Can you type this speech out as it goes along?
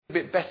a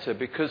bit better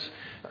because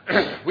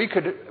we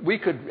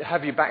could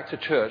have you back to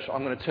church.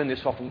 I'm going to turn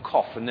this off and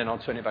cough, and then I'll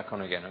turn it back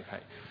on again, okay?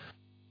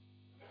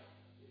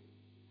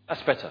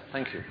 That's better,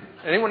 thank you.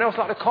 Anyone else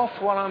like to cough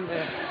while I'm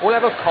there? We'll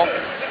have a cough.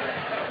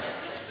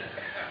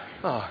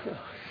 Oh,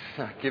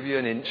 I'll give you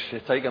an inch,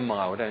 you take a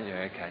mile, don't you?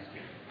 Okay.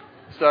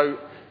 So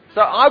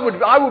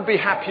I would be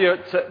happier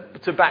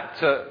to back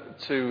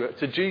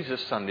to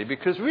Jesus Sunday,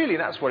 because really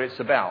that's what it's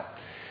about.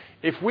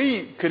 If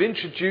we could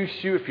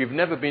introduce you, if you've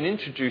never been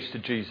introduced to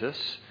Jesus,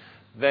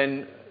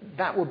 then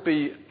that would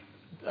be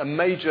a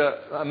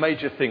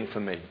major thing for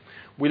me.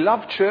 We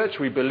love church,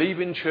 we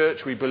believe in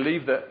church, we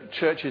believe that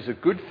church is a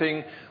good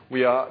thing.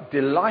 We are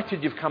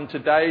delighted you've come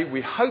today.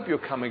 We hope you'll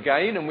come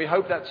again, and we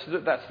hope that's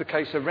the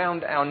case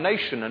around our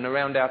nation and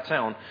around our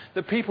town,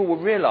 that people will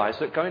realise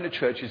that going to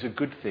church is a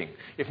good thing.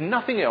 If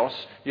nothing else,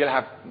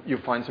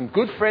 you'll find some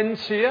good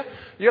friends here,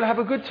 you'll have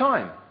a good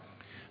time.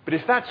 But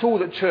if that's all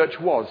that church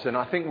was, then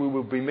I think we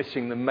will be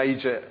missing the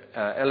major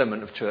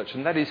element of church,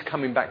 and that is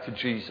coming back to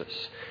Jesus.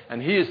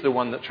 And he is the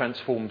one that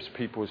transforms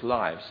people's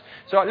lives.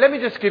 So let me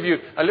just give you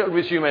a little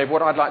resume of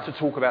what I'd like to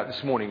talk about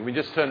this morning. We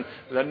just turn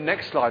the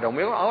next slide on.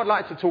 I would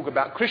like to talk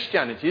about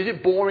Christianity. Is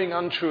it boring,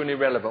 untrue and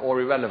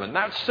irrelevant?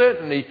 That's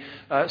certainly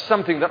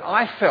something that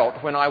I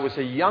felt when I was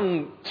a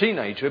young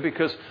teenager,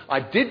 because I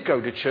did go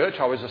to church.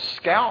 I was a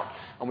scout.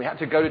 And we had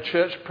to go to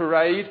church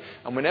parade.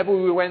 And whenever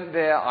we went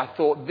there, I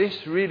thought,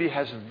 this really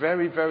has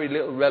very, very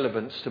little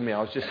relevance to me.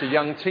 I was just a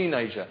young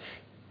teenager.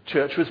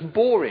 Church was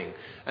boring.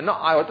 And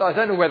I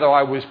don't know whether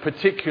I was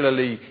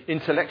particularly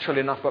intellectual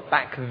enough but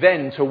back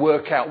then to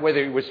work out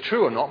whether it was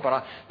true or not.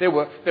 But there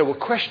were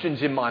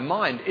questions in my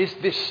mind. Is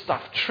this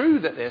stuff true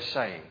that they're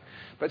saying?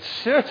 But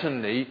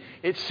certainly,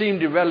 it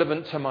seemed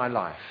irrelevant to my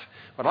life.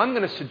 But I'm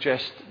going to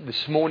suggest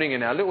this morning,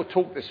 in our little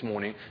talk this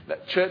morning,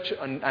 that church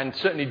and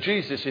certainly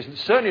Jesus is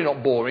certainly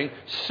not boring,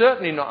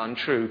 certainly not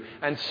untrue,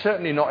 and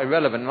certainly not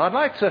irrelevant. And I'd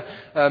like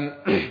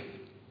to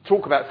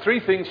talk about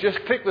three things.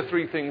 Just click the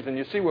three things and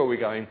you see where we're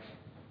going.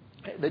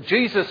 That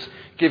Jesus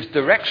gives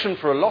direction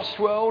for a lost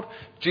world,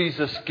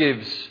 Jesus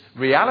gives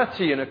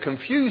reality in a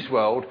confused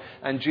world,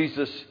 and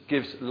Jesus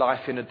gives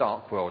life in a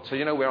dark world. So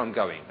you know where I'm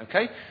going,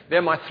 okay?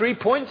 They're my 3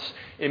 points.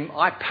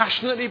 I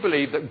passionately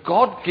believe that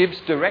God gives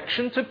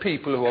direction to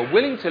people who are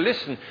willing to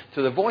listen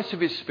to the voice of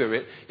his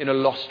Spirit in a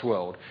lost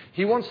world.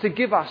 He wants to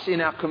give us,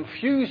 in our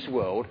confused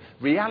world,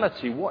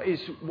 reality. What is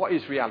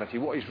reality?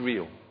 What is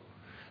real?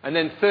 And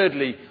then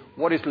thirdly,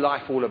 what is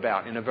life all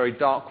about in a very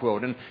dark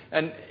world?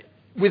 And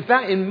with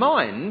that in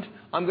mind,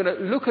 I'm going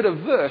to look at a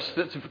verse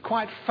that's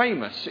quite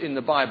famous in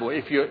the Bible.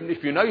 If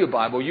you know your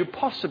Bible, you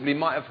possibly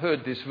might have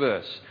heard this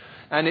verse.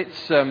 And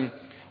it's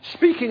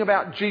speaking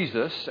about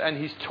Jesus, and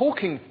he's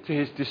talking to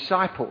his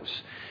disciples.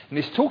 And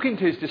he's talking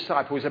to his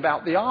disciples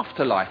about the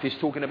afterlife. He's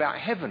talking about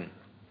heaven.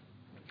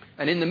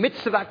 And in the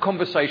midst of that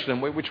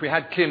conversation, which we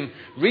had Kim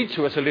read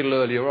to us a little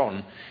earlier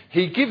on,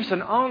 he gives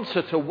an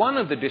answer to one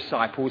of the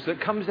disciples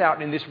that comes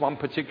out in this one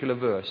particular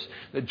verse.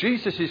 That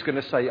Jesus is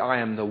going to say, I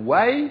am the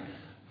way,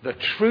 the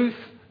truth,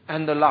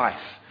 and the life.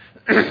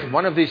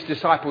 One of these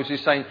disciples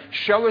is saying,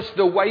 show us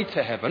the way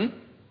to heaven.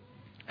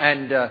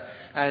 And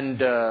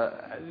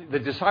the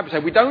disciples say,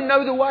 we don't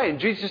know the way. And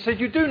Jesus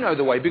said, you do know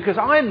the way, because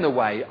I am the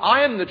way,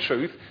 I am the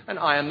truth, and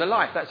I am the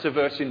life. That's a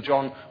verse in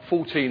John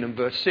 14 and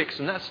verse 6.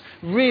 And that's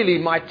really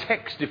my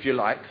text, if you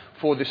like,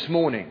 for this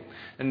morning.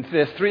 And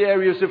there are three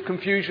areas of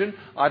confusion.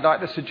 I'd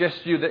like to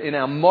suggest to you that in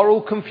our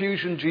moral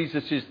confusion,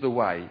 Jesus is the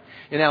way.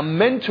 In our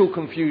mental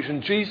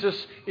confusion, Jesus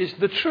is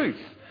the truth.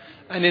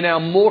 And in our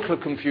mortal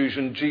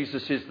confusion,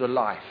 Jesus is the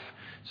life.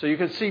 So you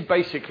can see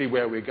basically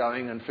where we're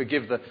going, and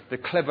forgive the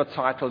clever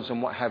titles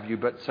and what have you.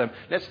 But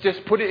let's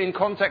just put it in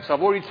context.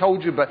 I've already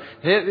told you, but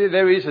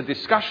there is a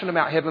discussion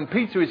about heaven.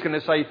 Peter is going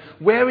to say,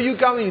 where are you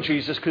going,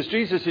 Jesus? Because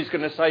Jesus is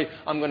going to say,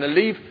 I'm going to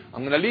leave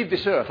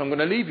this earth. I'm going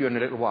to leave you in a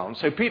little while. And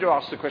so Peter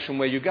asks the question,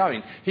 where are you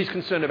going? He's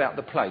concerned about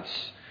the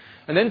place.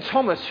 And then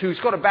Thomas, who's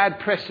got a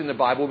bad press in the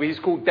Bible, but he's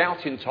called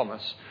Doubting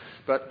Thomas.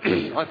 But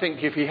I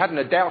think if he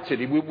hadn't doubted,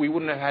 we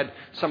wouldn't have had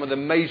some of the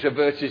major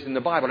verses in the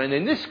Bible. And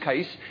in this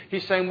case,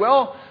 he's saying,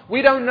 well,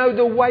 we don't know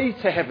the way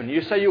to heaven.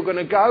 You say you're going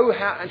to go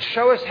and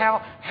show us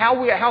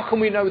how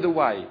can we know the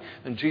way?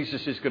 And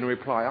Jesus is going to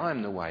reply, I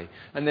am the way.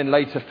 And then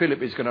later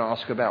Philip is going to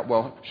ask about,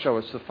 well, show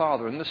us the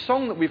Father. And the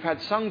song that we've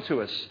had sung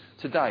to us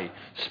today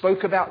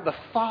spoke about the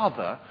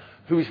Father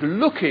who is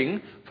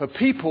looking for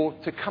people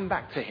to come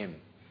back to him.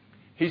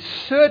 He's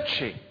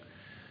searching.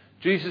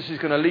 Jesus is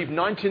going to leave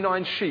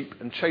 99 sheep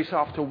and chase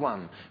after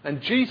one.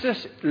 And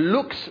Jesus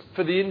looks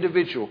for the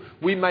individual.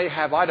 We may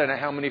have, I don't know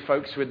how many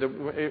folks,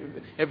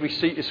 every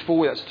seat is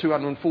full, that's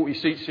 240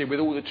 seats here with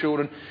all the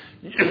children.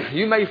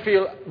 You may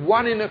feel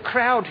one in a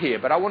crowd here,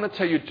 but I want to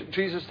tell you,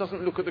 Jesus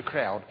doesn't look at the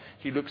crowd.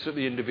 He looks at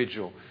the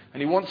individual.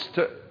 And he wants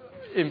to,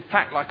 in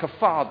fact, like a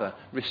father,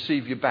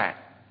 receive you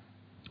back.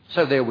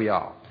 So there we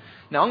are.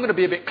 Now I'm going to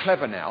be a bit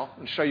clever now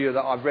and show you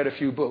that I've read a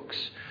few books.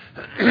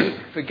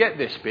 Forget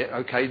this bit,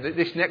 okay,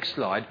 this next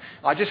slide.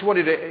 I just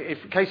wanted to,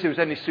 in case there was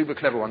any super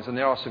clever ones, and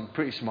there are some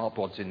pretty smart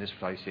bods in this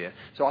place here.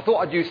 So I thought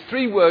I'd use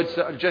 3 words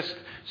that are just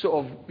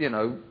sort of,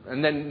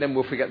 and then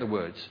we'll forget the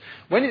words.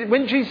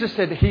 When Jesus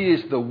said he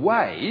is the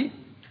way,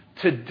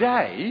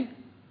 today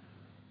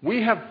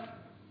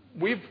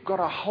we've got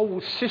a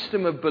whole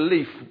system of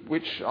belief,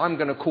 which I'm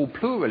going to call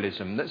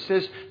pluralism, that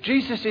says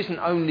Jesus isn't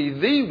only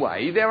the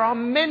way, there are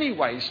many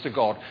ways to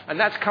God. And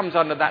that comes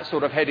under that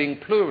sort of heading,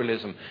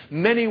 pluralism.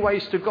 Many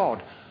ways to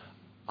God.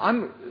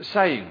 I'm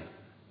saying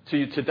to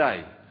you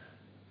today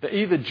that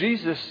either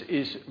Jesus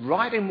is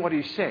right in what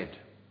he said,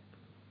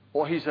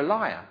 or he's a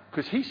liar,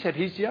 because he said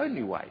he's the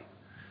only way.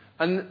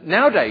 And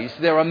nowadays,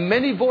 there are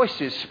many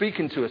voices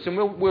speaking to us, and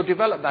we'll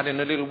develop that in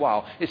a little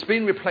while. It's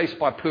been replaced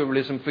by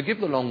pluralism. Forgive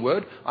the long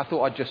word. I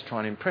thought I'd just try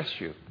and impress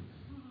you.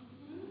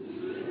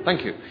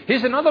 Thank you.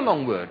 Here's another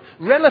long word.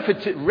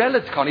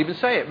 Can't even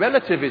say it.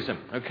 Relativism.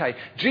 Okay.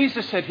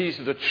 Jesus said he's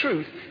the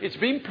truth. It's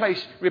been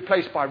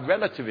replaced by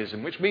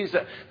relativism, which means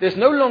that there's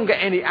no longer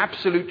any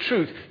absolute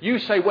truth. You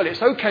say, well, it's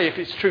okay if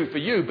it's true for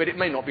you, but it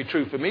may not be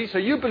true for me. So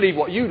you believe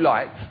what you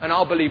like, and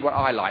I'll believe what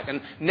I like.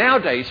 And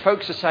nowadays,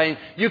 folks are saying,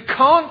 you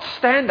can't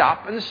stand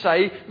up and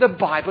say the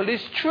Bible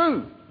is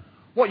true.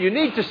 What you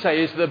need to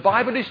say is the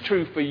Bible is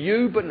true for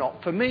you, but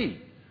not for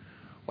me.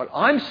 Well,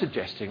 I'm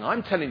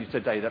telling you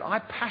today that I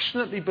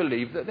passionately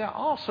believe that there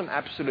are some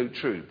absolute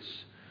truths.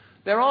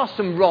 There are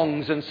some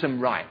wrongs and some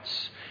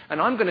rights.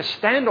 And I'm going to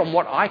stand on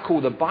what I call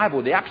the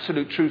Bible, the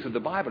absolute truth of the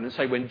Bible, and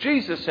say when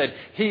Jesus said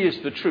he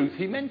is the truth,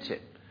 he meant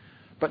it.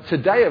 But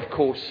today, of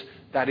course,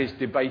 that is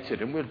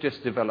debated, and we'll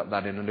just develop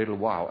that in a little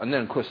while. And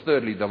then, of course,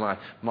 thirdly,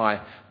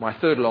 my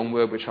third long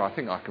word, which I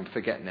think I can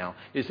forget now,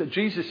 is that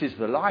Jesus is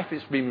the life.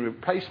 It's been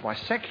replaced by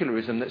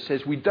secularism that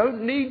says we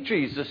don't need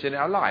Jesus in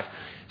our life.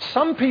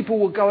 Some people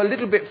will go a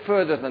little bit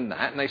further than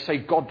that, and they say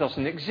God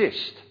doesn't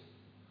exist.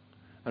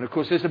 And, of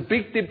course, there's a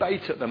big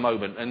debate at the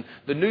moment, and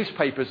the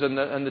newspapers and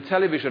the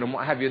television and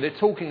what have you, they're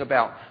talking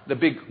about the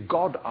big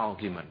God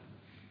argument.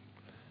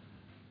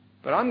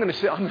 But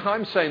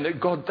I'm saying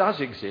that God does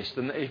exist,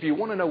 and that if you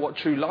want to know what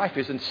true life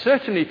is, and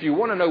certainly if you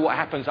want to know what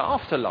happens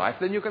after life,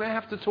 then you're going to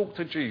have to talk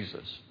to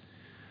Jesus.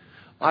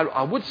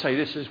 I would say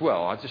this as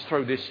well. I'll just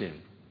throw this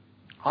in.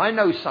 I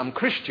know some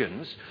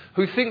Christians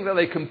who think that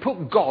they can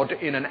put God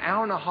in an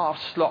hour-and-a-half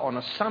slot on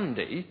a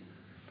Sunday,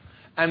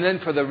 and then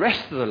for the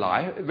rest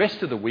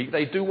of the week,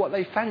 they do what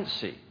they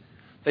fancy.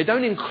 They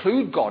don't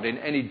include God in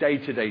any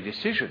day-to-day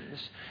decisions,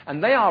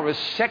 and they are as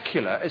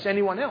secular as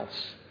anyone else.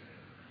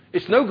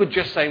 It's no good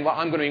just saying, well,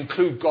 I'm going to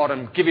include God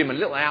and give him a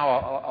little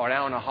hour or an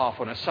hour and a half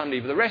on a Sunday.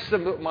 For the rest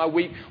of my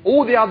week,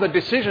 all the other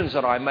decisions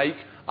that I make,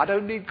 I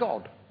don't need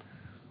God.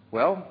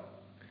 Well,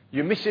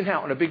 you're missing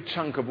out on a big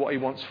chunk of what he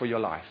wants for your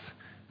life.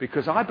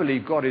 Because I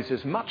believe God is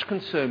as much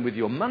concerned with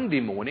your Monday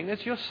morning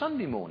as your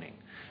Sunday morning.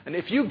 And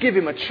if you give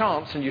him a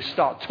chance and you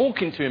start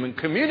talking to him and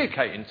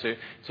communicating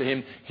to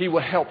him, he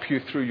will help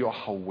you through your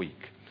whole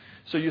week.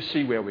 So you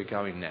see where we're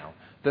going now.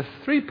 The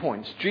 3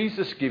 points.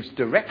 Jesus gives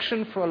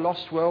direction for a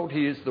lost world.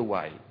 He is the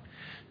way.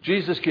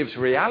 Jesus gives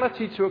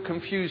reality to a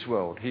confused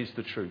world. He's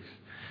the truth.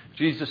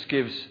 Jesus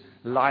gives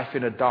life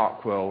in a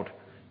dark world.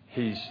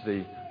 He's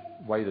the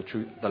way, the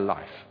truth, the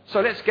life.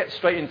 So let's get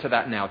straight into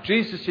that now.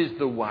 Jesus is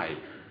the way.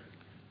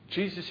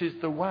 Jesus is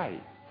the way.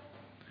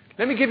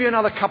 Let me give you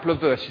another couple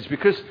of verses,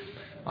 because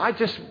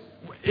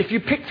if you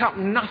picked up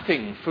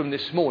nothing from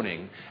this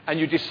morning and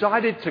you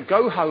decided to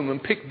go home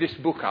and pick this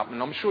book up,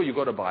 and I'm sure you've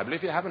got a Bible.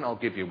 If you haven't, I'll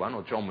give you one,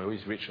 or John will.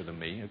 He's richer than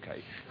me.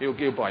 Okay,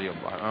 he'll buy you a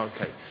Bible.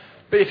 Okay.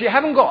 But if you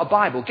haven't got a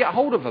Bible, get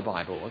hold of a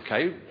Bible,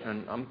 okay?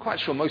 And I'm quite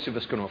sure most of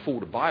us can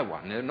afford to buy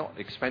one. They're not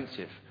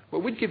expensive.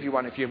 Well, we'd give you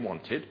one if you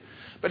wanted.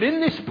 But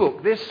in this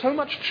book, there's so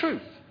much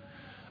truth.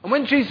 And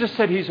when Jesus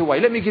said he's a way,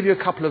 let me give you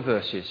a couple of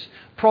verses.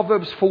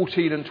 Proverbs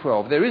 14 and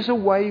 12. There is a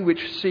way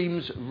which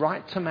seems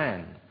right to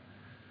man,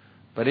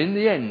 but in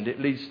the end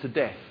it leads to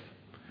death.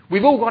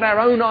 We've all got our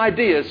own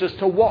ideas as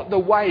to what the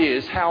way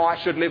is, how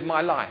I should live my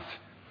life.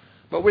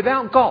 But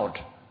without God,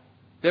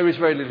 there is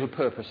very little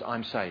purpose,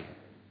 I'm saying.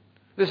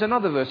 There's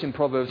another verse in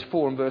Proverbs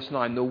 4 and verse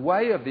 9. The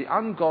way of the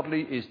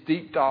ungodly is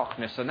deep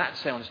darkness. And that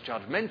sounds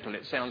judgmental.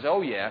 It sounds,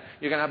 oh yeah,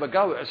 you're going to have a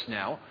go at us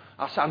now,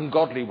 us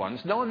ungodly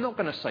ones. No, I'm not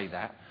going to say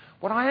that.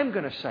 What I am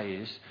going to say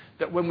is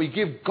that when we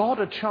give God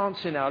a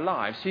chance in our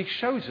lives, he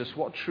shows us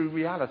what true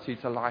reality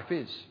to life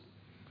is.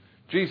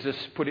 Jesus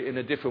put it in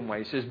a different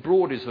way. He says,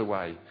 broad is the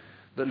way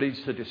that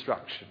leads to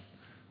destruction,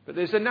 but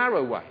there's a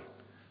narrow way.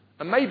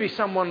 And maybe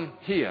someone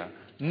here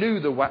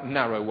knew the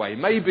narrow way.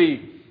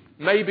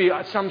 Maybe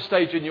at some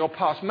stage in your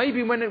past,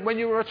 maybe when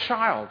you were a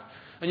child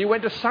and you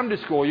went to Sunday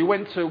school, you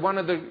went to one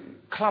of the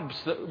clubs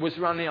that was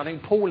running. I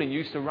think Pauline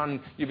used to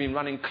run. You've been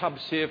running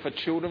clubs here for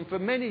children for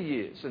many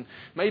years, and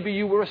maybe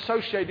you were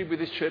associated with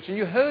this church and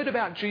you heard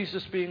about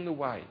Jesus being the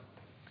way.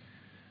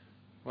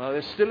 Well,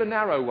 there's still a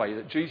narrow way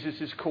that Jesus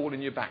is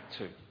calling you back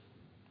to.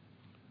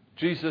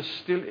 Jesus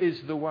still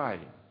is the way.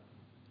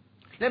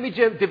 Let me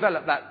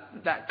develop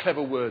that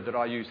clever word that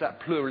I use, that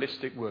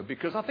pluralistic word,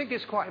 because I think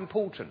it's quite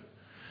important.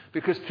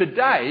 Because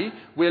today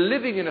we're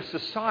living in a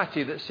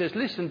society that says,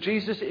 listen,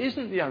 Jesus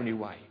isn't the only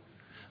way.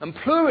 And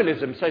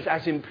pluralism says,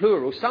 as in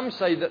plural, some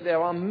say that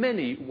there are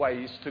many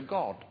ways to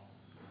God.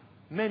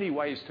 Many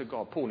ways to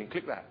God. Pauline,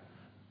 click that.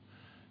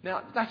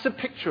 Now, that's a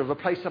picture of a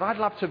place that I'd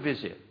love to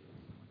visit.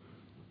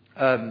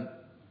 I'll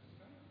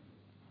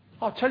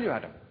tell you,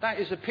 Adam, that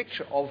is a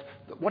picture of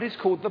what is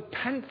called the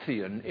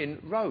Pantheon in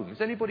Rome. Has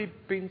anybody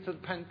been to the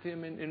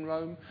Pantheon in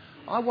Rome?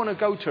 I want to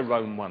go to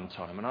Rome one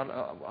time, and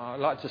I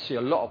like to see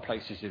a lot of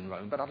places in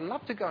Rome, but I'd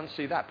love to go and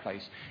see that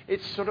place.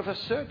 It's sort of a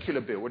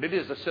circular building. It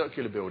is a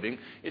circular building.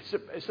 It's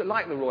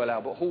like the Royal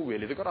Albert Hall,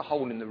 really. They've got a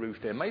hole in the roof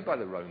there, made by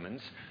the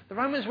Romans. The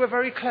Romans were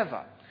very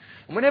clever.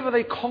 And whenever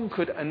they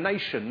conquered a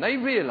nation, they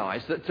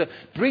realised that to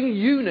bring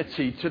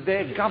unity to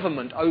their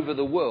government over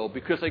the world,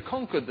 because they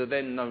conquered the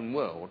then known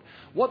world,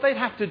 what they'd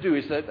have to do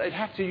is that they'd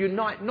have to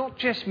unite not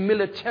just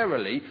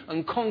militarily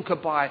and conquer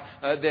by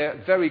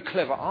their very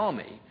clever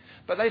army,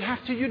 but they'd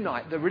have to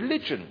unite the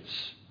religions.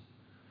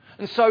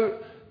 And so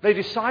they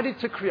decided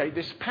to create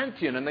this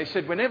pantheon, and they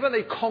said whenever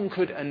they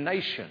conquered a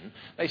nation,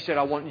 they said,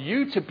 I want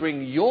you to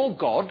bring your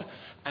God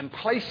and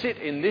place it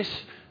in this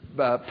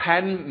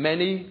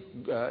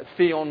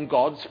theon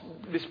gods,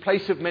 this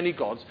place of many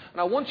gods, and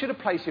I want you to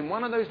place in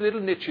one of those little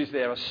niches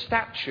there a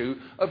statue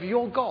of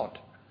your God.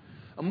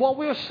 And what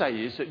we'll say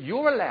is that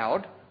you're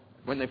allowed,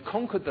 when they've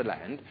conquered the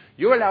land,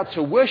 you're allowed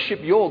to worship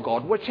your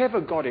God,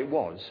 whichever God it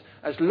was,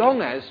 as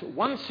long as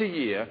once a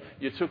year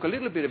you took a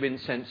little bit of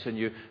incense and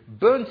you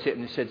burnt it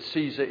and said,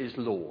 Caesar is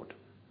Lord.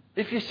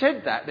 If you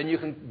said that, then you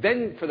can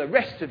then for the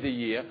rest of the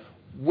year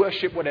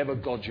worship whatever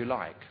God you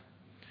like.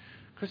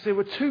 Because there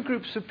were two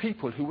groups of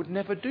people who would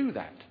never do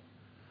that.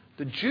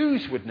 The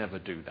Jews would never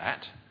do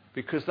that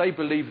because they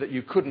believed that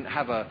you couldn't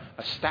have a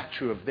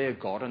statue of their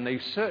God, and they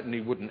certainly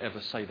wouldn't ever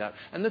say that.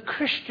 And the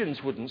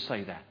Christians wouldn't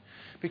say that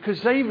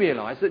because they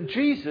realised that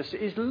Jesus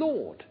is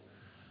Lord.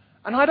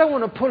 And I don't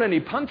want to pull any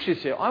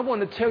punches here. I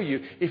want to tell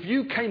you, if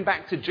you came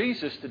back to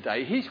Jesus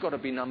today, he's got to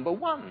be number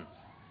one.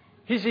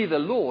 He's either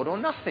Lord or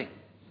nothing.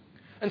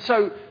 And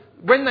so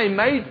when they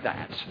made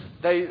that,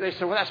 they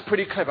said, well, that's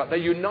pretty clever. They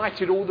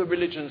united all the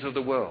religions of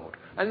the world.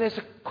 And there's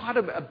quite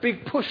a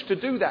big push to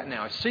do that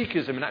now.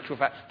 Sikhism, in actual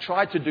fact,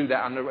 tried to do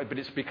that, but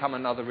it's become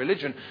another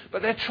religion.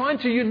 But they're trying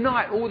to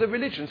unite all the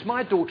religions.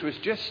 My daughter is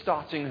just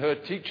starting her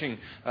teaching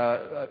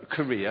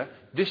career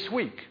this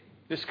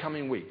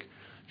coming week.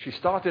 She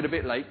started a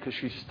bit late because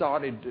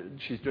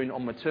she's doing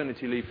on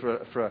maternity leave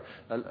for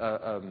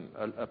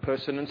a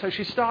person. And so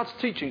she starts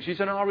teaching. She's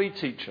an RE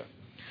teacher.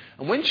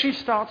 And when she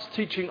starts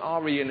teaching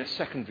RE in a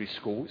secondary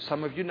school,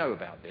 some of you know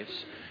about this,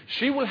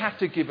 she will have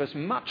to give as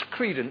much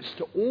credence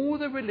to all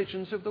the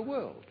religions of the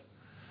world.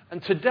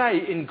 And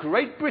today in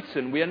Great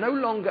Britain, we are no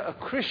longer a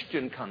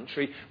Christian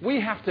country. We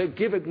have to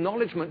give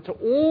acknowledgement to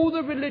all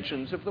the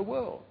religions of the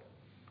world.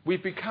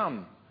 We've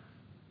become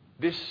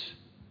this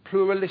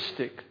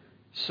pluralistic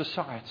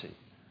society.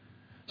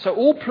 So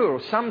all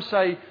plural. Some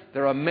say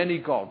there are many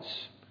gods.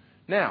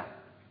 Now,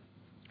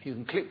 you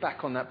can click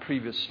back on that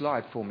previous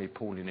slide for me,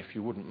 Pauline, if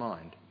you wouldn't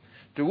mind.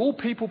 Do all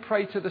people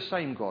pray to the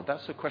same God?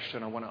 That's the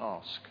question I want to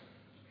ask.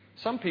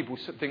 Some people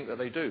think that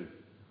they do.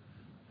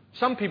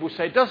 Some people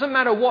say it doesn't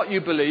matter what you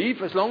believe,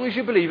 as long as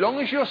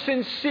you're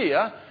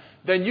sincere,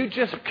 then you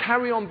just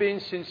carry on being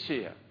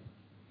sincere.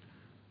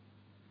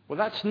 Well,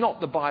 that's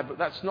not the Bible.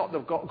 That's not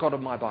the God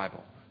of my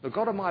Bible. The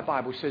God of my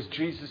Bible says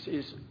Jesus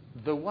is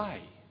the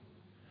way.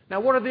 Now,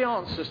 what are the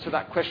answers to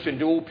that question?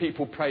 Do all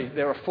people pray?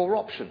 There are 4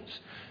 options.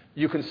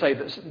 You can say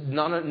that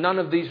none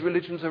of these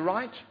religions are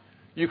right.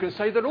 You can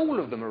say that all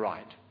of them are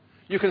right.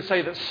 You can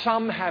say that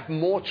some have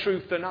more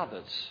truth than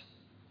others.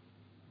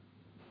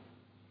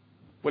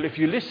 Well, if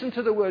you listen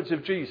to the words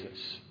of Jesus,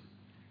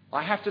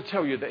 I have to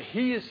tell you that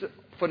he is,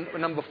 for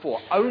number 4,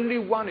 only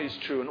one is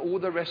true and all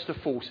the rest are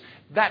false.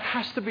 That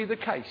has to be the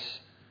case.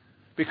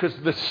 Because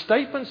the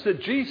statements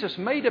that Jesus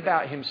made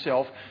about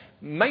himself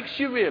makes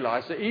you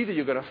realise that either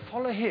you're going to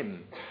follow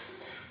him,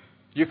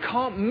 you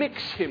can't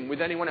mix him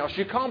with anyone else.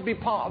 You can't be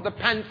part of the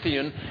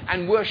pantheon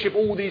and worship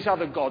all these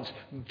other gods.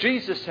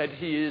 Jesus said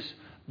he is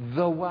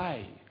the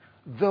way.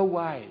 The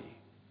way.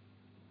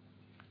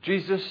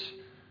 Jesus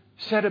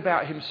said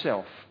about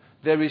himself,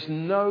 there is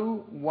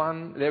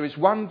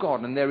one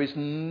God and there is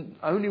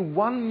only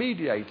one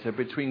mediator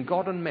between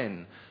God and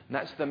men, and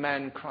that's the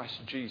man Christ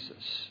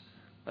Jesus.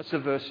 That's a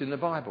verse in the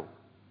Bible.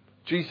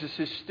 Jesus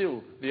is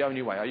still the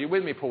only way. Are you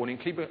with me, Pauline?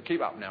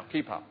 Keep up now.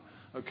 Keep up.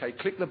 Okay,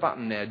 click the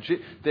button there.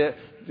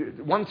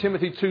 1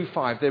 Timothy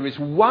 2:5. There is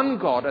one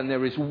God and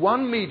there is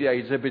one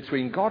mediator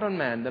between God and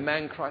man, the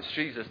man Christ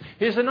Jesus.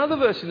 Here's another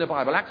verse in the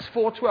Bible, Acts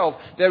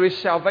 4:12. There is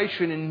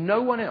salvation in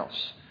no one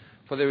else,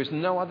 for there is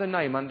no other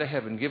name under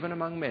heaven given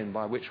among men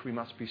by which we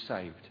must be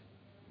saved.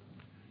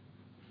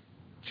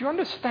 Do you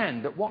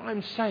understand that what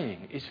I'm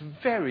saying is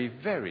very,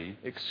 very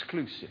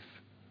exclusive?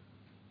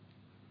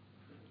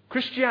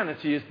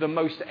 Christianity is the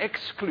most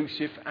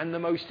exclusive and the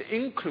most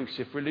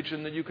inclusive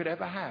religion that you could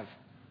ever have.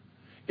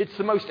 It's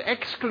the most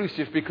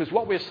exclusive because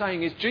what we're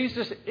saying is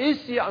Jesus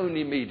is the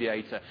only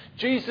mediator.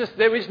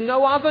 There is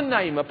no other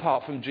name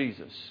apart from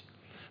Jesus.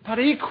 But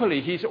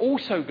equally, he's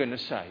also going to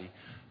say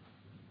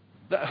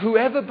that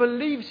whoever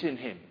believes in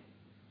him,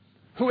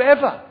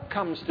 whoever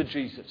comes to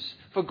Jesus,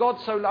 for God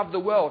so loved the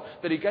world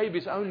that he gave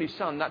his only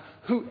Son, that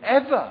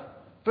whoever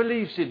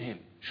believes in him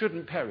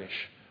shouldn't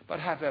perish, but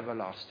have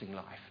everlasting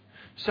life.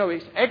 So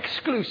it's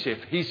exclusive,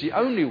 he's the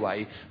only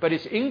way, but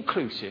it's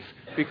inclusive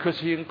because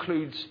he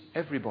includes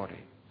everybody.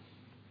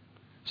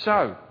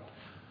 So,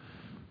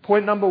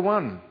 point number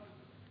one,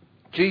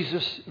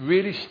 Jesus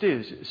really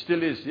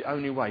still is the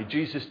only way.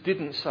 Jesus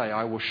didn't say,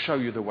 I will show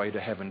you the way to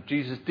heaven.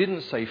 Jesus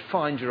didn't say,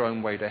 find your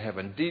own way to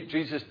heaven.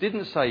 Jesus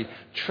didn't say,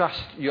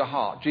 trust your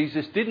heart.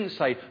 Jesus didn't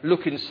say,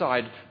 look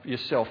inside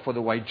yourself for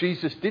the way.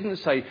 Jesus didn't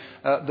say,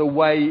 the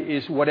way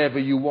is whatever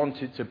you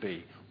want it to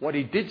be. What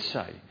he did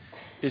say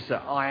is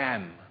that I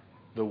am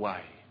the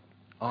way.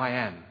 I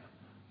am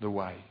the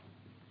way.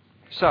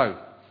 So,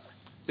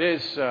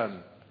 there's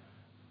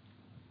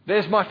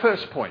my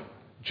first point.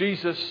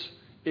 Jesus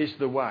is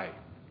the way.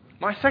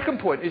 My second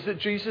point is that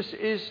Jesus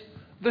is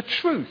the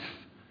truth.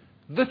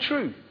 The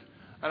truth.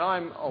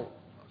 And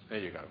there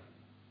you go.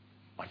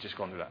 I've just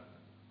gone to that.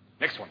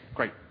 Next one.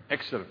 Great.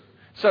 Excellent.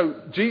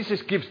 So,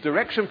 Jesus gives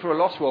direction for a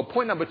lost world.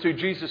 Point number two,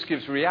 Jesus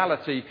gives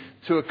reality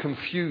to a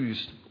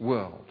confused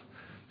world.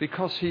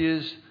 Because he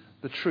is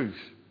the truth.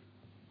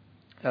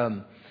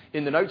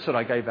 In the notes that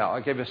I gave out,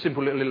 I gave a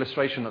simple little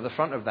illustration at the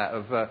front of that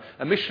of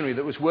a missionary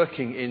that was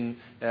working in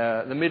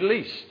the Middle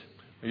East.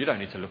 You don't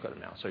need to look at them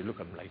now, so you look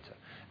at them later.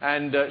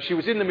 And she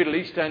was in the Middle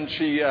East, and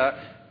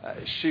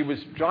she was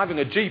driving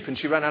a Jeep, and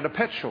she ran out of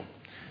petrol.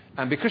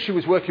 And because she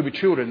was working with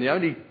children, the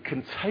only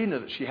container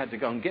that she had to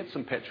go and get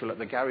some petrol at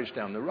the garage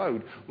down the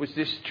road was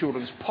this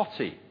children's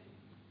potty.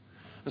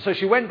 And so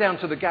she went down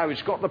to the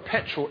garage, got the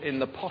petrol in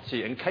the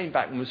potty, and came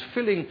back and was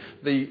filling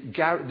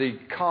the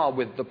car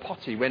with the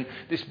potty when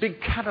this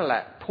big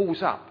Cadillac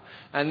pulls up,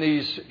 and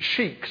these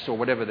sheiks, or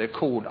whatever they're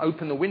called,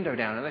 open the window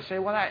down, and they say,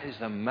 well, that is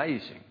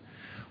amazing.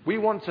 We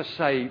want to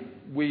say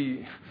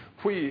we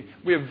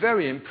are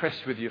very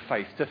impressed with your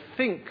faith. To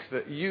think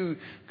that you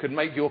could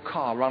make your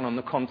car run on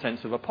the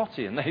contents of a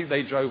potty. And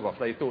they drove off.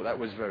 They thought that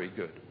was very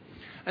good.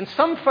 And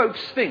some folks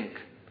think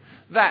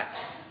that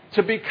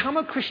to become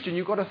a Christian,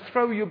 you've got to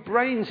throw your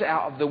brains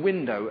out of the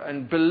window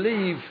and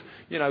believe,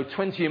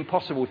 20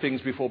 impossible things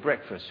before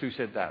breakfast. Who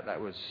said that?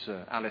 That was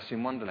Alice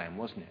in Wonderland,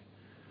 wasn't it?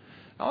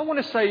 Now, I want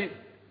to say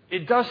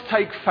it does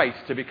take faith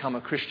to become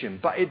a Christian,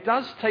 but it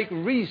does take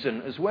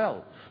reason as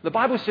well. The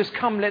Bible says,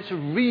 come, let's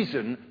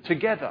reason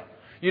together.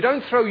 You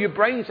don't throw your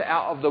brains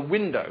out of the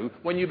window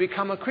when you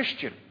become a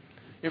Christian.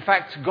 In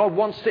fact, God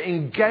wants to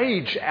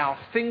engage our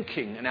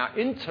thinking and our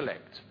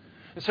intellect.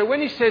 And so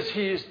when he says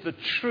he is the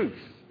truth,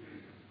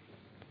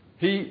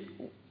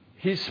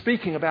 he's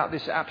speaking about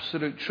this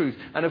absolute truth.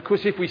 And of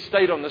course, if we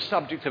stayed on the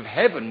subject of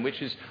heaven,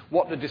 which is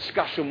what the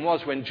discussion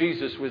was when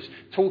Jesus was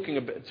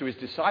talking to his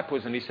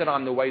disciples, and he said,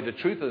 I'm the way, the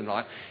truth, and the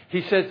life.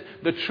 He says,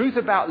 the truth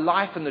about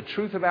life and the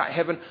truth about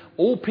heaven,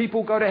 all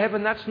people go to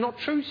heaven. That's not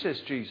true, says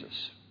Jesus.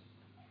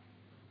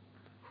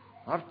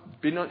 I've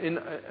been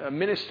a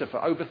minister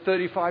for over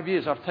 35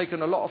 years. I've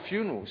taken a lot of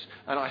funerals.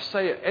 And I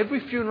say at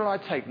every funeral I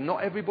take,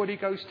 not everybody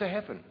goes to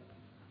heaven.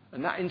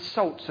 And that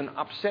insults and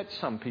upsets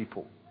some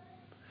people.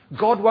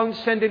 God won't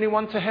send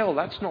anyone to hell.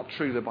 That's not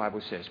true, the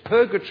Bible says.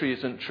 Purgatory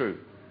isn't true.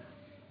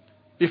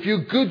 If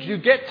you're good, you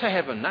get to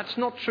heaven. That's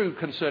not true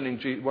concerning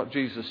what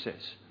Jesus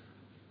says.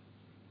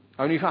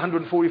 Only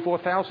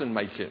 144,000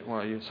 make it.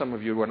 Well, some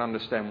of you won't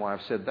understand why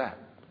I've said that.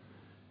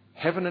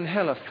 Heaven and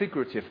hell are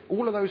figurative.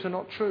 All of those are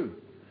not true.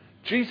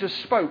 Jesus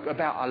spoke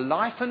about a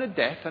life and a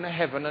death and a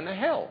heaven and a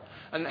hell.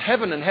 And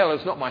heaven and hell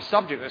is not my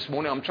subject this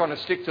morning. I'm trying to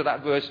stick to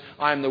that verse,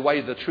 I am the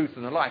way, the truth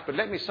and the life. But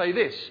let me say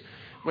this.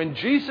 When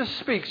Jesus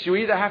speaks, you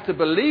either have to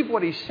believe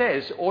what he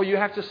says or you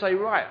have to say,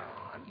 right,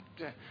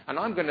 and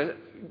I'm going to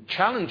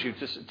challenge you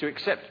to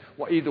accept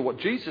either what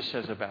Jesus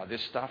says about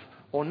this stuff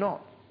or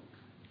not.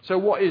 So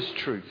what is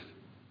truth?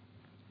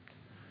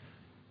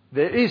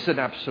 There is an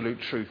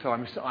absolute truth,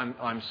 I'm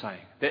saying.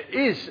 There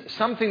is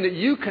something that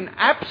you can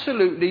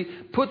absolutely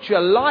put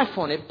your life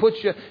on it.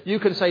 You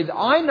can say,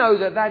 I know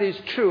that is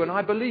true and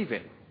I believe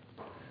it.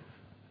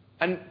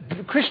 And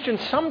Christians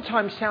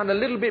sometimes sound a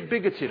little bit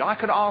bigoted. I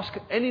could ask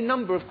any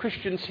number of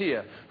Christians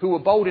here who were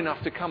bold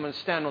enough to come and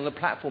stand on the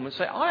platform and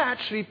say, I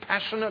actually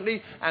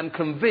passionately am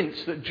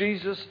convinced that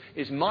Jesus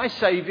is my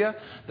Saviour,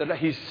 that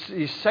he's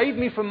saved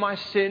me from my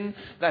sin,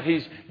 that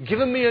he's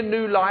given me a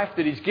new life,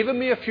 that he's given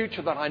me a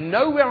future, that I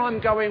know where I'm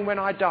going when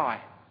I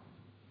die.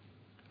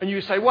 And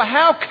you say, well,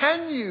 how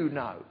can you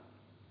know?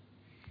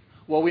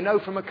 Well, we know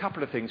from a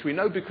couple of things. We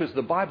know because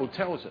the Bible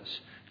tells us,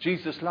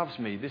 Jesus loves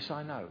me, this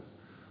I know.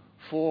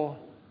 For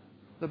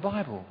the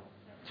Bible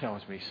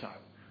tells me so.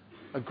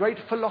 A great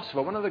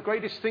philosopher, one of the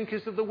greatest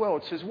thinkers of the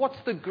world, says, what's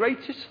the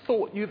greatest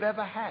thought you've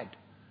ever had?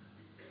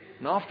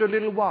 And after a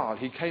little while,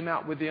 he came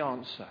out with the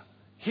answer.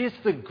 Here's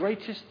the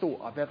greatest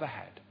thought I've ever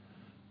had.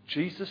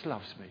 Jesus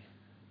loves me.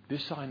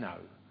 This I know.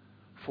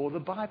 For the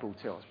Bible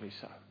tells me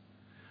so.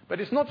 But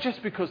it's not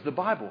just because of the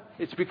Bible.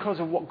 It's because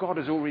of what God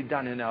has already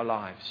done in our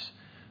lives.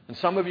 And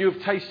some of you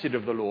have tasted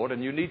of the Lord,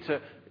 and you need to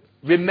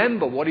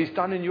remember what he's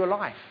done in your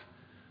life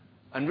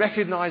and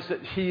recognize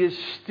that he is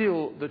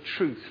still the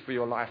truth for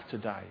your life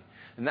today.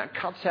 And that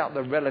cuts out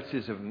the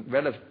relativism,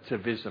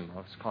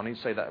 I can't even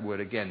say that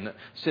word again, that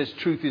says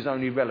truth is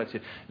only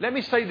relative. Let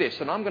me say this,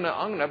 and I'm going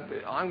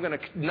to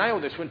nail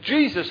this one.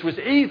 Jesus was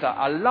either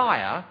a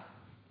liar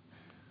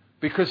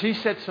because he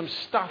said some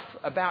stuff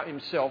about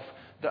himself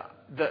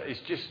that is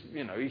just,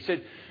 he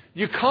said,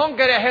 you can't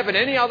get to heaven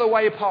any other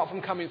way apart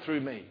from coming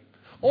through me.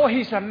 Or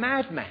he's a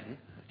madman,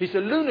 he's a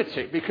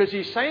lunatic because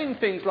he's saying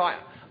things like,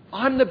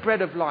 I'm the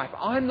bread of life,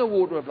 I'm the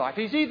water of life.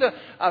 He's either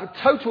a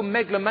total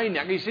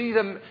megalomaniac, he's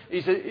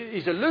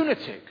a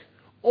lunatic,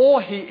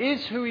 or he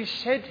is who he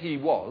said he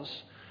was,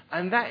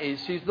 and that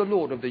is he's the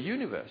Lord of the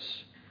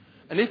universe.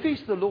 And if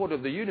he's the Lord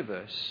of the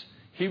universe,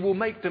 he will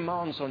make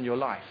demands on your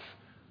life.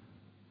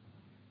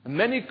 And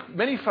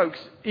many folks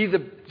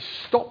either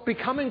stop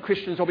becoming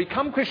Christians or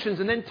become Christians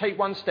and then take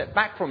one step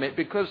back from it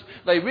because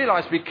they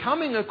realize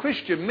becoming a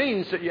Christian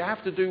means that you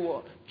have to do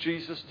what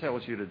Jesus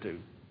tells you to do.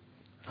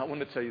 I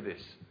want to tell you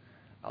this.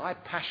 I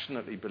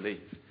passionately believe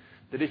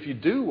that if you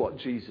do what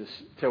Jesus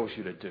tells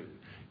you to do,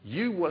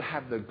 you will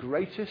have the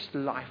greatest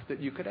life that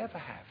you could ever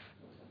have.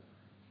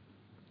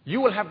 You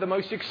will have the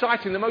most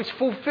exciting, the most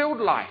fulfilled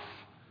life.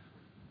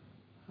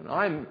 And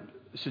I'm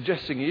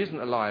suggesting he isn't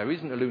a liar, he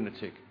isn't a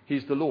lunatic.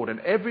 He's the Lord. And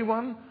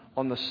everyone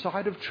on the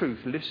side of truth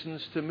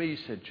listens to me,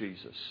 said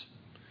Jesus.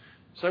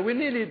 So we're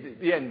nearly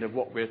at the end of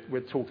what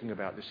we're talking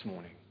about this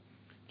morning.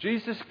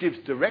 Jesus gives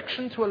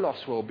direction to a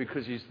lost world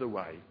because he's the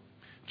way.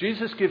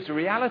 Jesus gives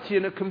reality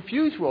in a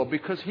confused world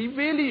because he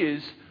really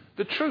is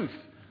the truth.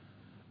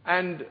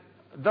 And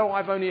though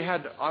I've only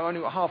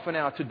got half an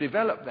hour to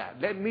develop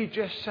that, let me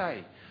just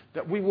say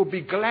that we will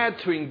be glad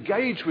to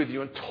engage with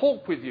you and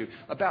talk with you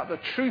about the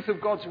truth of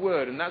God's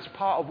Word. And that's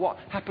part of what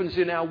happens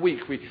in our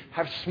week. We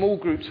have small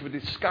groups for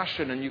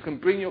discussion and you can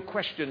bring your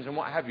questions and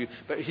what have you.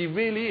 But he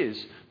really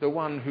is the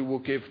one who will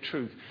give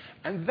truth.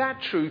 And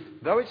that truth,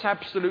 though it's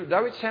absolute,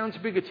 though it sounds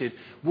bigoted,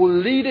 will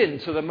lead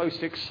into the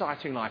most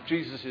exciting life.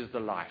 Jesus is the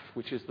life,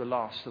 which is the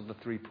last of the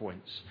 3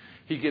 points.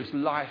 He gives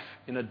life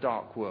in a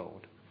dark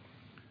world.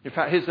 In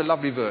fact, here's a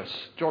lovely verse,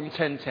 John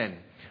 10:10.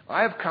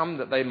 I have come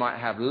that they might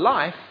have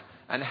life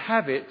and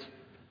have it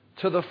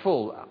to the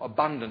full,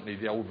 abundantly,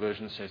 the old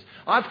version says.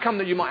 I've come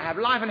that you might have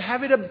life and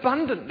have it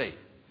abundantly.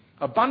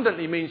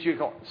 Abundantly means you've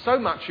got so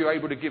much you're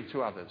able to give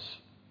to others.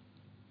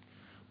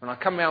 When I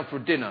come round for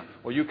dinner,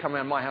 or you come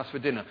round my house for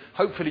dinner,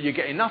 hopefully you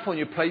get enough on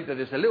your plate that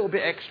there's a little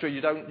bit extra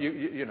you don't.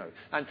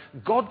 And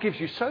God gives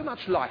you so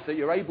much life that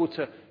you're able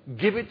to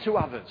give it to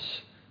others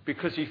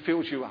because he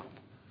fills you up.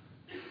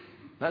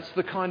 That's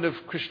the kind of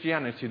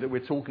Christianity that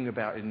we're talking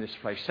about in this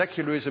place.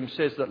 Secularism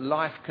says that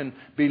life can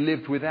be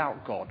lived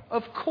without God.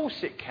 Of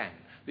course it can.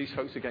 These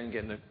folks are going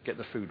to get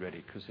the food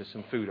ready because there's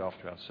some food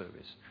after our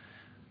service.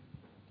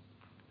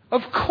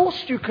 Of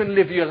course you can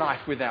live your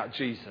life without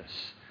Jesus.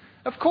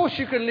 Of course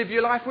you can live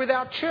your life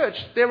without church.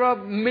 There are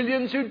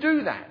millions who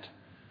do that.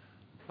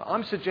 But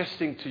I'm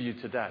suggesting to you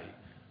today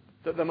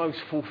that the most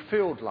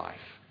fulfilled life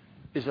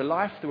is a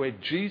life where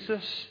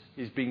Jesus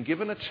is being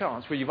given a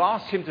chance, where you've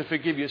asked him to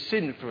forgive your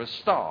sin for a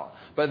start,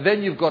 but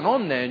then you've gone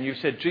on there and you've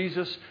said,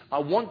 Jesus, I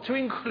want to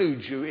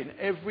include you in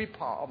every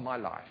part of my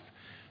life.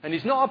 And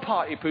he's not a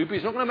party pooper.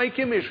 He's not going to make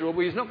you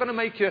miserable. He's not going to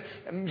make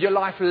your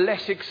life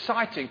less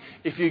exciting.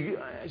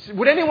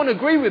 Would anyone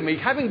agree with me?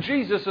 Having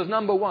Jesus as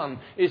number one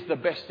is the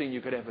best thing you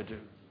could ever do.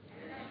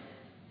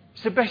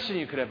 It's the best thing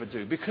you could ever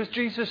do because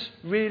Jesus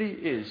really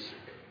is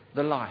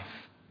the life.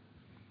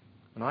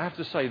 And I have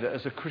to say that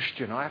as a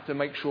Christian, I have to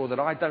make sure that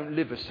I don't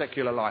live a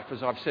secular life,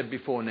 as I've said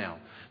before now,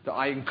 that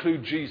I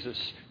include Jesus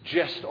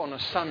just on a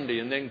Sunday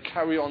and then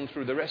carry on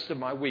through the rest of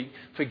my week,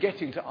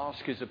 forgetting to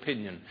ask his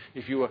opinion.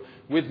 If you were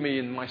with me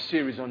in my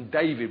series on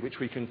David, which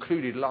we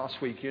concluded last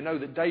week, you know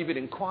that David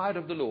inquired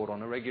of the Lord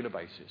on a regular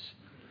basis.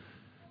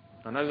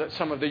 I know that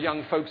most of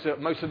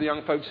the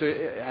young folks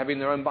are having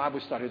their own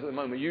Bible studies at the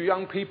moment. You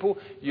young people,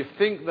 you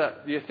think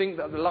that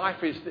the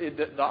life is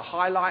the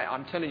highlight.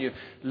 I'm telling you,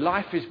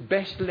 life is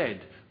best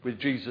led with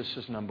Jesus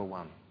as number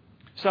one.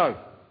 So,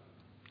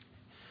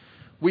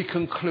 we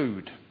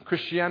conclude.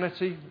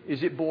 Christianity,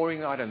 is it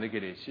boring? I don't think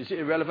it is. Is it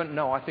irrelevant?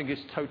 No, I think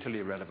it's totally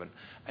irrelevant.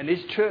 And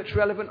is church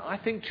relevant? I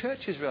think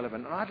church is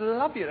relevant. And I'd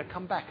love you to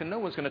come back, and no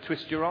one's going to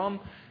twist your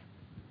arm.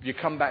 You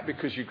come back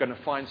because you're going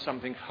to find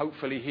something,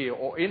 hopefully here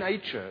or in a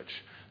church,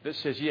 that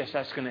says, yes,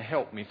 that's going to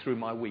help me through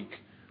my week,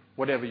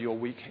 whatever your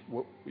week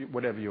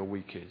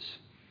is.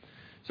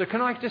 So can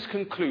I just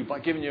conclude by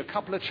giving you a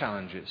couple of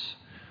challenges?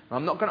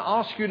 I'm not going to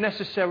ask you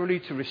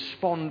necessarily to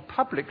respond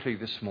publicly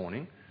this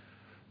morning,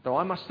 though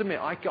I must admit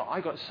I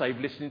got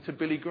saved listening to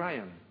Billy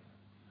Graham,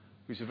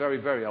 who's a very,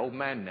 very old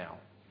man now.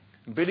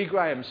 Billy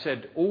Graham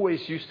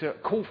always used to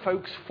call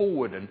folks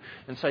forward and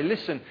say,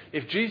 listen,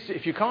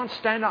 if you can't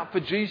stand up for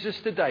Jesus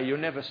today, you'll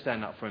never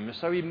stand up for him. And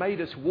so he made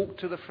us walk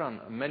to the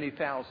front, and many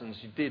thousands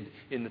he did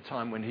in the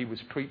time when he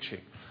was preaching.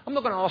 I'm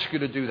not going to ask you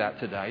to do that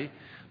today,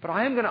 but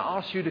I am going to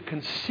ask you to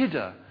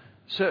consider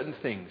certain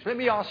things. Let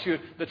me ask you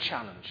the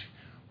challenge.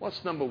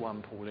 What's number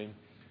one, Pauline?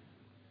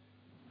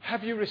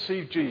 Have you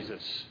received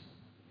Jesus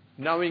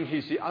knowing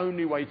he's the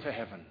only way to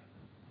heaven.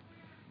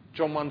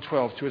 John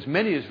 1:12, to as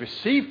many as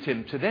received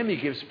him, to them he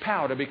gives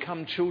power to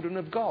become children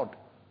of God.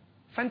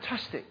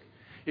 Fantastic.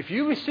 If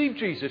you receive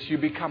Jesus, you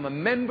become a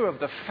member of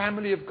the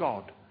family of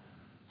God.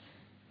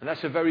 And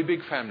that's a very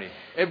big family.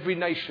 Every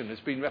nation has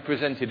been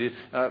represented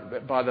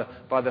by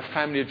the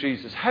family of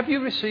Jesus. Have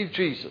you received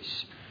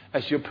Jesus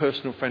as your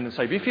personal friend and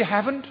Savior? If you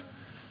haven't,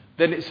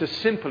 then it's as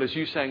simple as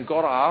you saying,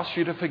 God, I ask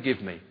you to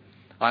forgive me.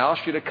 I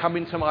ask you to come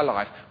into my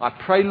life. I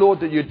pray, Lord,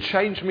 that you'd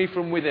change me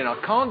from within. I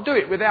can't do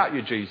it without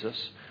you,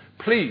 Jesus.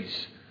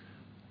 Please.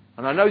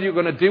 And I know you're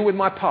going to deal with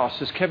my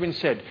past, as Kevin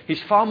said.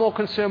 He's far more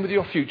concerned with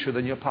your future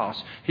than your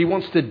past. He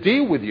wants to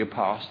deal with your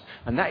past,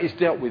 and that is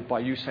dealt with by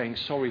you saying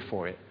sorry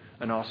for it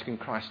and asking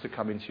Christ to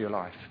come into your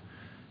life.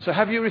 So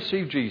have you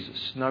received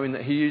Jesus, knowing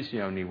that he is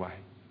the only way?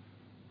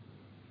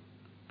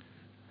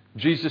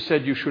 Jesus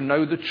said you shall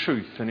know the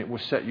truth and it will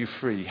set you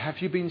free.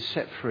 Have you been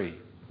set free?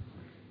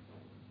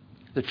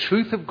 The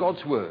truth of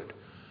God's word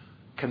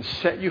can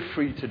set you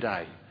free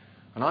today.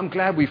 And I'm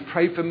glad we've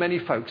prayed for many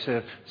folks.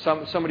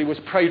 Somebody was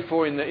prayed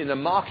for in the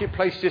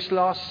marketplace this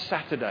last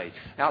Saturday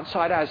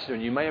outside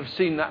Asda. You may have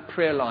seen that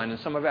prayer line, and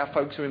some of our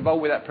folks are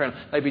involved with that prayer line.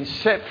 They've been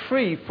set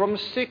free from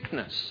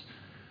sickness.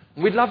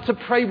 We'd love to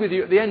pray with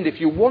you at the end.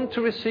 If you want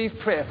to receive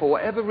prayer for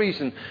whatever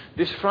reason,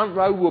 this front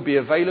row will be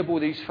available.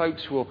 These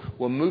folks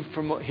will move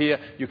from here.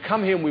 You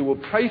come here and we will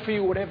pray for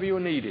you whatever your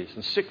need is.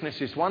 And sickness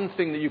is one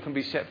thing that you can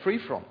be set free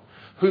from.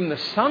 Whom the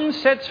Son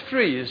sets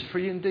free is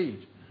free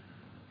indeed.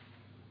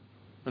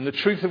 And the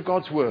truth of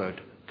God's word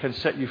can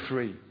set you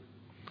free.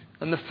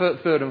 And the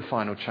third and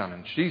final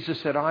challenge. Jesus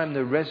said, I am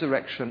the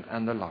resurrection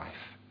and the life.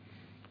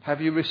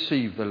 Have you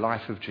received the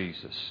life of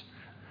Jesus?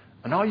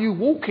 And are you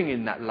walking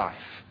in that life?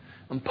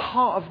 And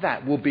part of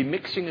that will be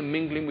mixing and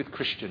mingling with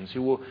Christians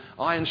who will,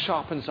 iron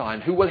sharpens iron,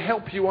 who will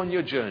help you on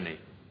your journey.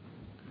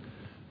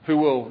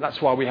 That's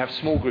why we have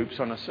small groups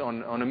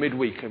on a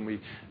midweek, and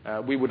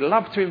we would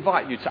love to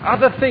invite you to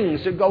other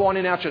things that go on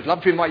in our church.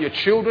 Love to invite your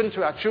children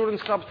to our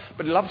children's clubs,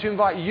 but love to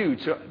invite you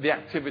to the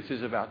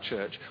activities of our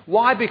church.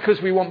 Why? Because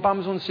we want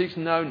bums on seats?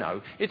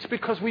 No. It's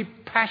because we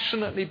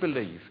passionately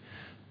believe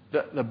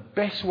that the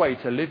best way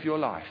to live your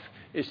life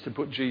is to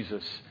put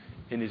Jesus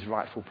in his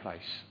rightful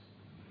place.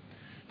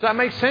 Does that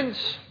make sense?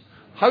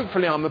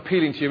 Hopefully I'm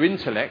appealing to your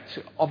intellect.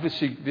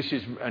 Obviously this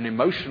is an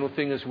emotional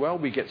thing as well.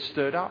 We get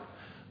stirred up.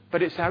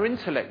 But it's our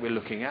intellect we're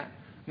looking at.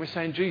 We're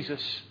saying, Jesus,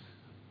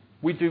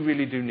 we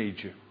really do need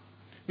you.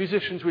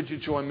 Musicians, would you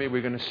join me?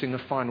 We're going to sing a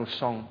final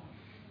song.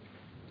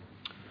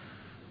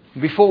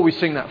 Before we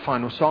sing that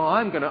final song,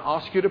 I'm going to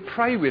ask you to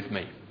pray with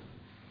me.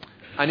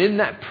 And in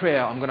that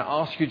prayer, I'm going to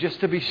ask you just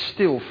to be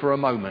still for a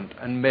moment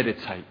and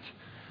meditate.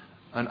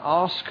 And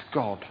ask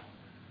God,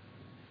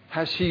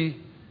 has he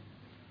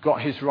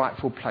got his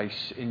rightful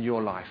place in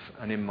your life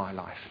and in my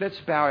life? Let's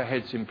bow our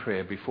heads in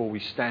prayer before we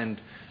stand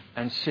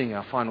and sing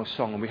our final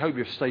song. And we hope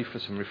you'll stay for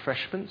some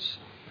refreshments.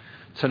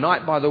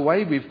 Tonight, by the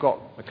way, we've got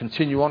a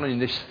continue on in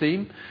this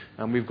theme,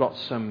 and we've got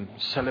some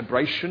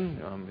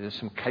celebration. There's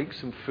some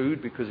cakes and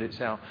food because it's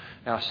our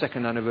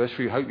second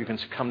anniversary. We hope you can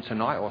come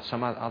tonight or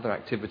some other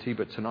activity,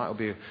 but tonight will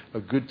be a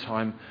good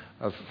time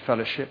of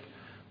fellowship.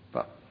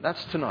 But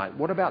that's tonight.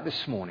 What about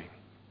this morning?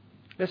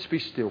 Let's be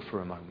still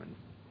for a moment.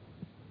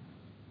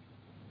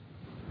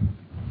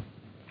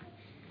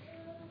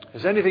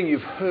 Is anything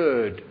you've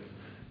heard,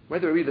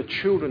 whether it be the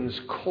children's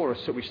chorus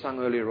that we sang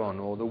earlier on,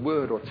 or the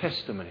word or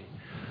testimony,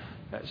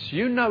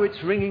 you know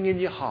it's ringing in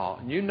your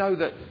heart, and you know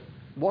that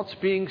what's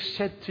being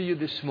said to you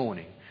this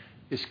morning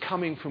is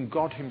coming from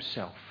God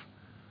himself.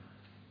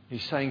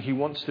 He's saying he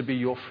wants to be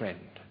your friend.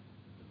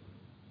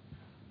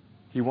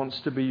 He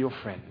wants to be your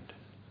friend.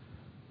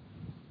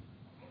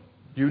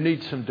 You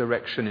need some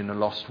direction in a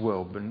lost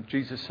world, and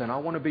Jesus said, I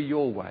want to be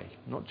your way,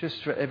 not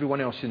just for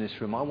everyone else in this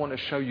room. I want to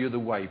show you the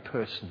way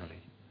personally.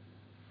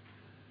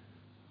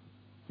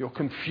 You're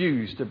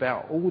confused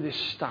about all this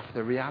stuff,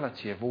 the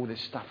reality of all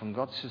this stuff. And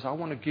God says, I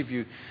want to give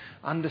you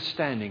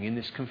understanding in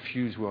this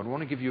confused world. I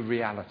want to give you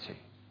reality.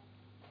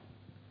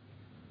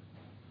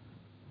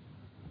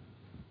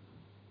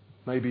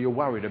 Maybe you're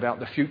worried about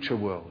the future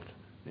world.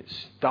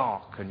 It's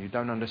dark and you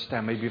don't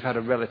understand. Maybe you've had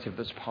a relative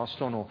that's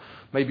passed on, or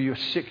maybe you're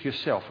sick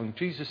yourself. And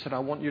Jesus said, I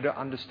want you to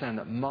understand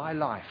that my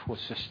life will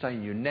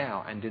sustain you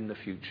now and in the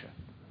future.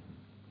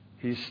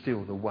 He is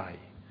still the way,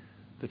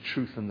 the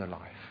truth and the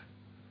life.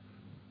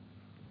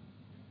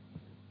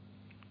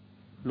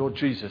 Lord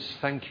Jesus,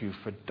 thank you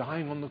for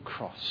dying on the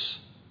cross.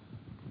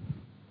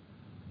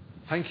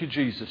 Thank you,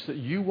 Jesus, that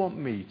you want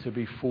me to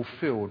be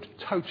fulfilled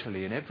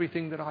totally in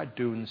everything that I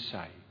do and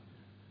say.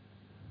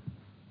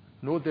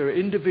 Lord, there are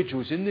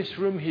individuals in this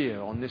room here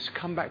on this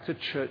Come Back to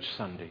Church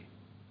Sunday.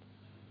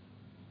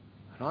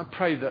 And I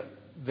pray that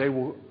they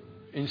will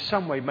in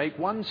some way make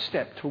one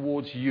step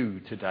towards you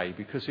today.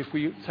 Because if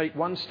we take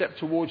one step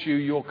towards you,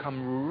 you'll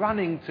come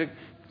running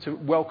to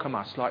welcome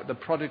us like the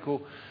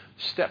prodigal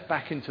stepped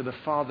back into the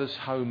Father's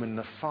home, and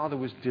the Father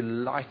was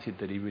delighted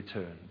that he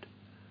returned.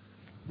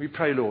 We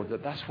pray, Lord,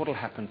 that that's what will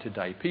happen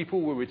today.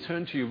 People will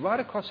return to you right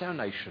across our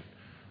nation,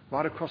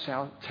 right across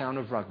our town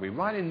of Rugby,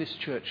 right in this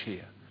church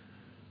here.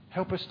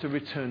 Help us to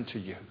return to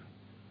you.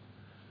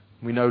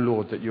 We know,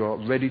 Lord, that you are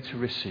ready to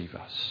receive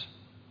us.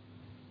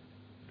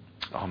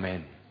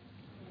 Amen.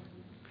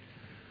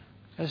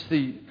 As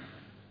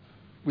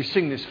we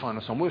sing this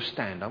final song, we'll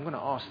stand. I'm going to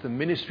ask the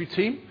ministry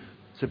team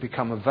to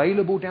become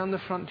available down the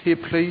front here,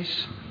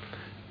 please.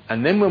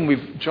 And then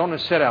when John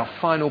has said our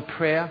final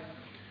prayer,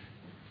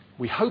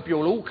 we hope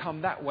you'll all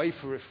come that way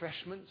for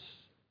refreshments.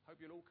 Hope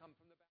you'll all come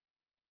from